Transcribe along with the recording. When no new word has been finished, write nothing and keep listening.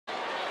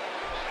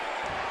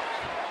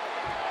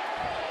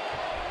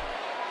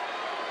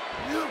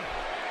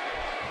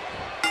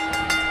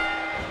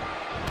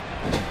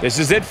This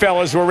is it,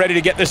 fellas. We're ready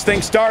to get this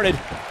thing started.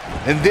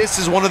 And this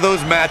is one of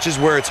those matches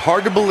where it's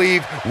hard to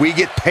believe we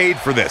get paid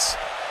for this.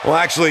 Well,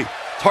 actually,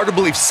 it's hard to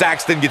believe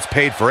Saxton gets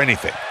paid for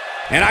anything.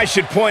 And I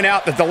should point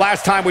out that the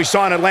last time we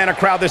saw an Atlanta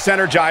crowd this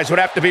energized would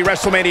have to be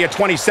WrestleMania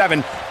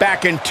 27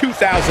 back in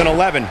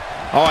 2011.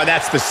 Oh, and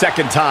that's the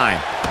second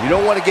time. You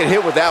don't want to get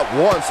hit with that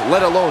once,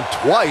 let alone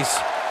twice.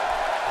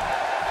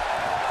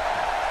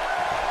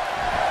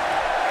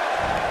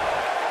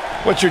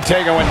 What's your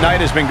take on what Knight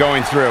has been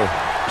going through?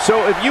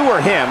 So if you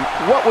were him,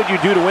 what would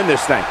you do to win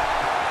this thing?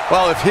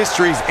 Well, if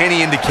history's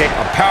any indicator,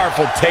 A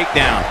powerful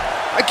takedown.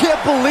 I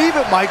can't believe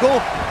it, Michael.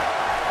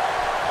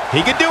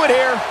 He could do it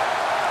here.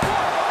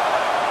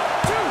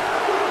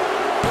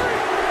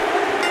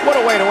 What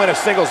a way to win a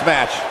singles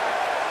match.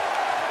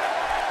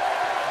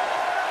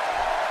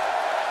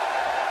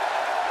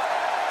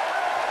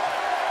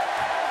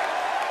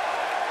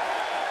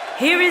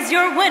 Here is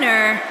your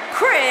winner,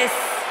 Chris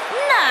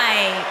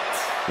Knight.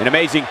 An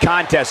amazing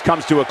contest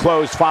comes to a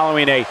close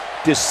following a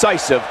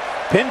decisive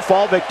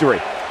pinfall victory.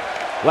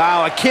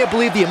 Wow, I can't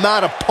believe the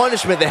amount of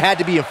punishment that had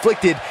to be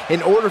inflicted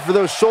in order for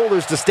those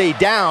shoulders to stay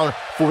down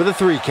for the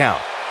 3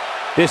 count.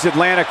 This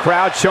Atlanta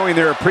crowd showing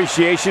their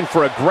appreciation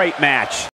for a great match.